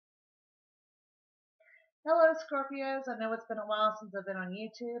Hello, Scorpios. I know it's been a while since I've been on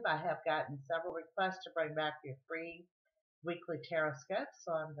YouTube. I have gotten several requests to bring back your free weekly tarot scope,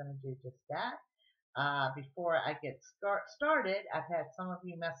 so I'm going to do just that. Before I get started, I've had some of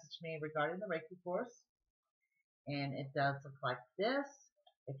you message me regarding the Reiki course, and it does look like this.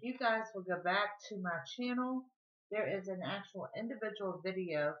 If you guys will go back to my channel, there is an actual individual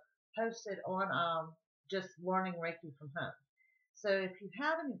video posted on just learning Reiki from home. So if you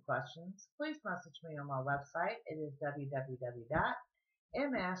have any questions, please message me on my website. It is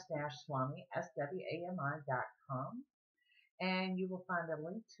www.ms-swami.com, and you will find a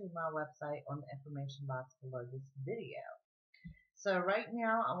link to my website on the information box below this video. So right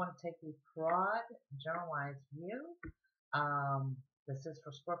now, I want to take a broad, generalized view. This is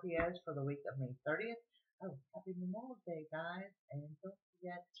for Scorpios for the week of May 30th. Oh, happy Memorial Day, guys, and don't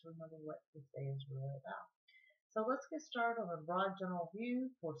forget to remember what this day is really about. So let's get started on a broad general view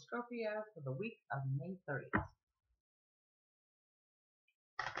for Scorpio for the week of May 30th.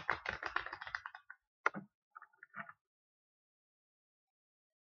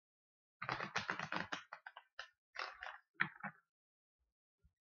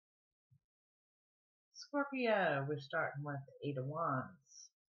 Scorpio, we're starting with the Eight of Wands,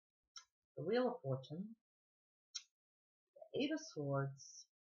 the Wheel of Fortune, the Eight of Swords,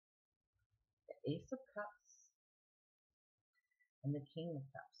 the Ace of Cups, and the King of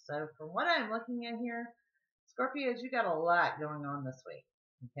Cups. So from what I'm looking at here, Scorpios, you got a lot going on this week,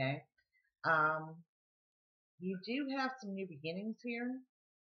 okay? You do have some new beginnings here,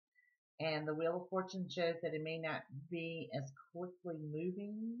 and the Wheel of Fortune shows that it may not be as quickly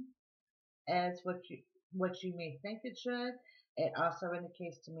moving as what you may think it should. It also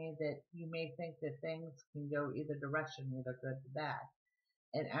indicates to me that you may think that things can go either direction, either good or bad.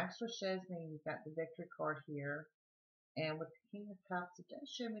 It actually shows me you've got the Victory card here, and with the King of Cups, it does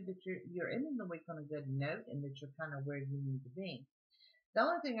show me that you're ending the week on a good note and that you're kind of where you need to be. The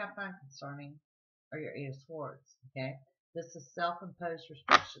only thing I find concerning are your Eight of Swords. Okay, this is self-imposed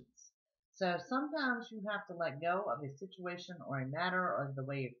restrictions. So sometimes you have to let go of a situation or a matter or the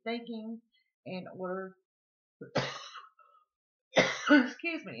way you're thinking in order,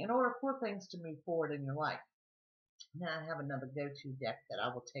 excuse me, in order for things to move forward in your life. Now I have another go-to deck that I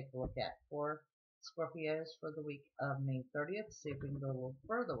will take a look at for Scorpios for the week of May 30th. See if we can go a little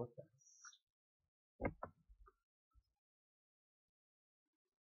further with this.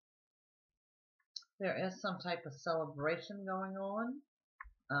 There is some type of celebration going on.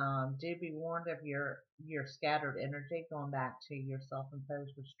 Do be warned of your scattered energy going back to your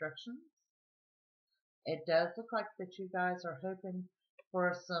self-imposed restrictions. It does look like that you guys are hoping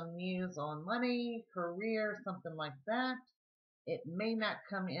for some news on money, career, something like that. It may not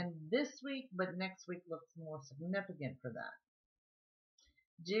come in this week, but next week looks more significant for that.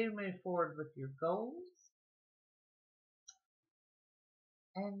 Do move forward with your goals.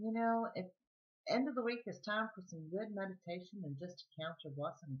 And you know, at the end of the week is time for some good meditation and just to count your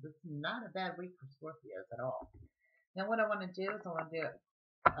blessings. It's not a bad week for Scorpios at all. Now what I want to do is I want to do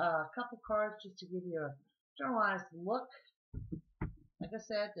a couple cards just to give you a generalized look. Like I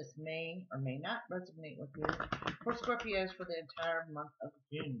said, this may or may not resonate with you for Scorpios for the entire month of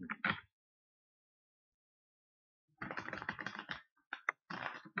June.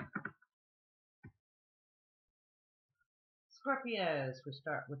 Scorpios, we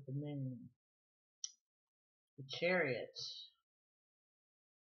start with the Moon, the Chariot,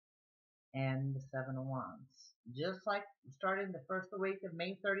 and the Seven of Wands. Just like starting the first week of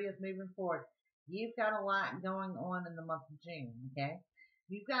May 30th moving forward, you've got a lot going on in the month of June, okay?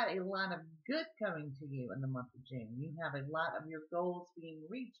 You've got a lot of good coming to you in the month of June. You have a lot of your goals being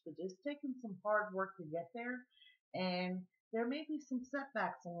reached, but it's taking some hard work to get there, and there may be some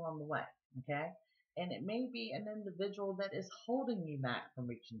setbacks along the way, okay? And it may be an individual that is holding you back from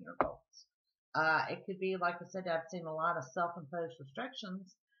reaching your goals. It could be, like I said, I've seen a lot of self-imposed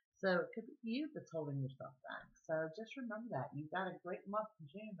restrictions, so it could be you that's holding yourself back. So just remember that. You've got a great month in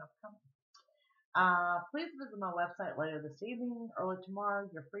June upcoming. Please visit my website later this evening, early tomorrow.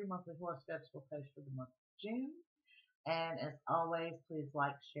 Your free monthly horoscopes will post for the month of June. And as always, please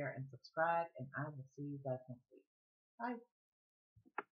like, share, and subscribe. And I will see you guys next week. Bye.